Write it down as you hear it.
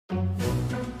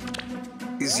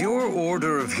Is your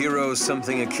order of heroes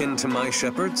something akin to my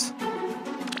shepherd's?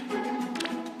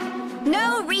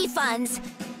 No refunds!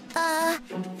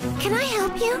 Can I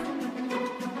help you?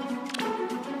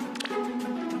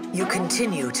 You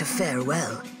continue to fare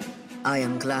well. I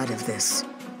am glad of this.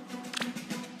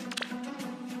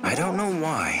 I don't know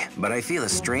why, but I feel a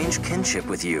strange kinship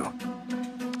with you.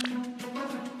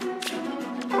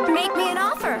 Make me an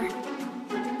offer!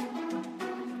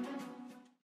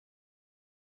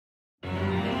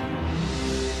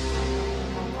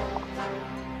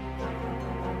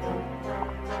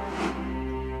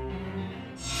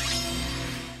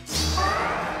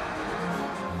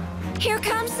 Here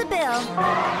comes the bill.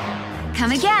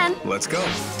 Come again. Let's go.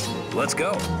 Let's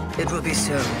go. It will be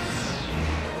so.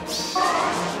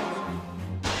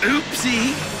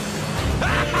 Oopsie!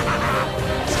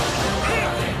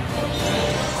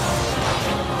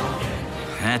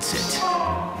 That's it.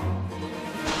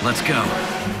 Let's go.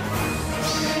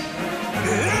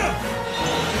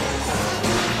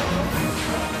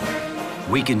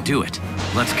 We can do it.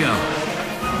 Let's go.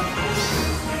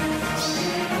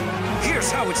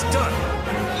 Here's how it's done.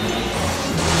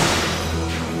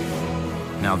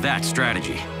 Now that's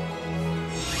strategy.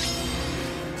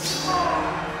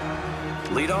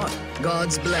 Lead on.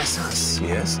 Gods bless us.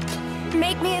 Yes?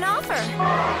 Make me an offer.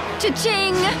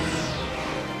 Cha-ching!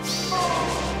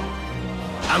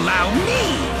 Allow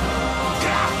me!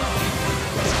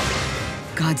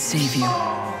 God save you.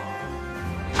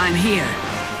 I'm here.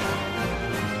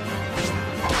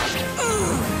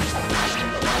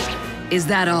 Is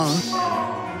that all?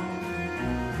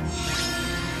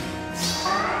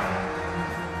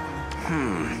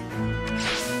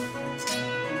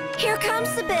 Here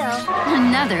comes the bill.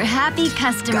 Another happy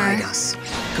customer. Guide us.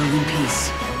 Go in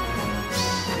peace.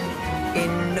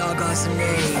 In Naga's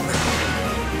name.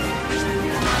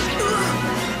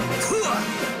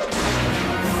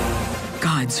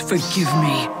 Gods, forgive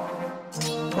me.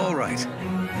 All right.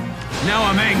 Now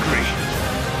I'm angry.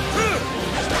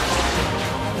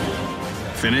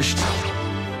 Finished?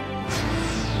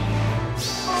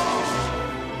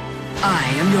 I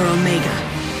am your Omega.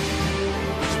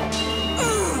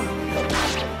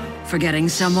 Forgetting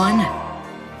someone?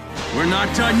 We're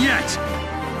not done yet!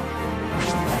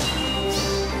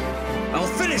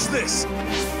 I'll finish this!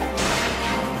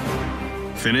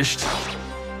 Finished?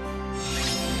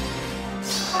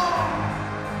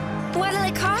 What'll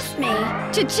it cost me?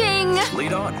 Cha-ching!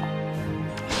 Lead on.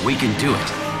 We can do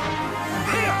it.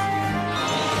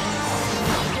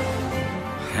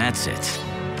 That's it.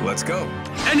 Let's go.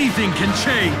 Anything can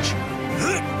change!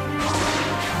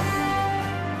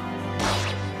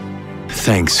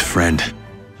 Thanks, friend.